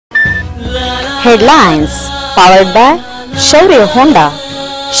Headlines powered by शौर्य Honda.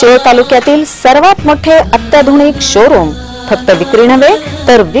 Shirol तालुक्यातील सर्वात मोठे अत्याधुनिक शोरूम। फक्त विक्री नव्हे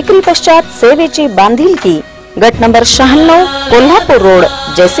तर विक्री पश्चात सेवेची बांधिलकी। गट नंबर 96 कोल्हापूर रोड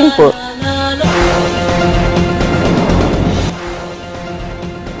जयसिंगपूर।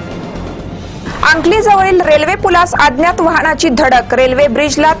 अंकली जवळील रेल्वे पुलास अज्ञात वाहनाची धडक। रेल्वे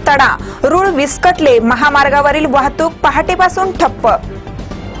ब्रिजला तडा, रूळ विस्कटले। महामार्गावरील वाहतूक पहाटेपासून ठप्प।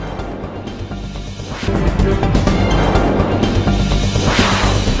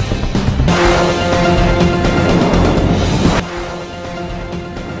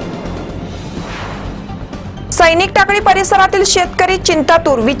 सैनिक टाकळी परिसरातील शेतकरी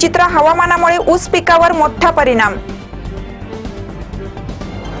चिंतातूर। विचित्र हवामानामुळे ऊस पिकावर मोठा परिणाम।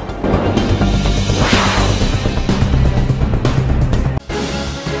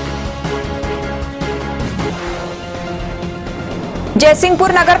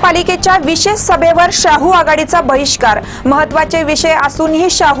 जयसिंगपूर नगरपालिकेच्या विशेष सभेवर शाहू आघाडीचा बहिष्कार। महत्त्वाचे विषय असूनही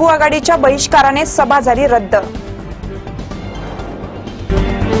शाहू आघाडीच्या बहिष्काराने सभा झाली रद्द।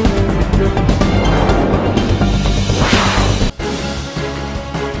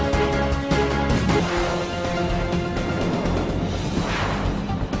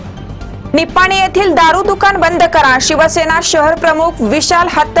 निपाणी येथील दारू दुकान बंद करा। शिवसेना शहर प्रमुख विशाल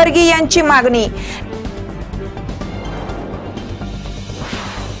हत्तरगी यांची मागणी।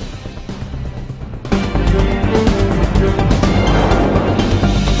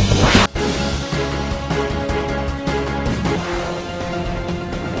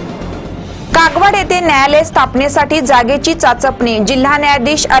 कागवाड येथे न्यायालय स्थापनेसाठी जागेची चाचपणी। जिल्हा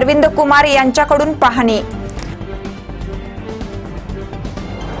न्यायाधीश अरविंद कुमार यांच्याकडून पाहणी।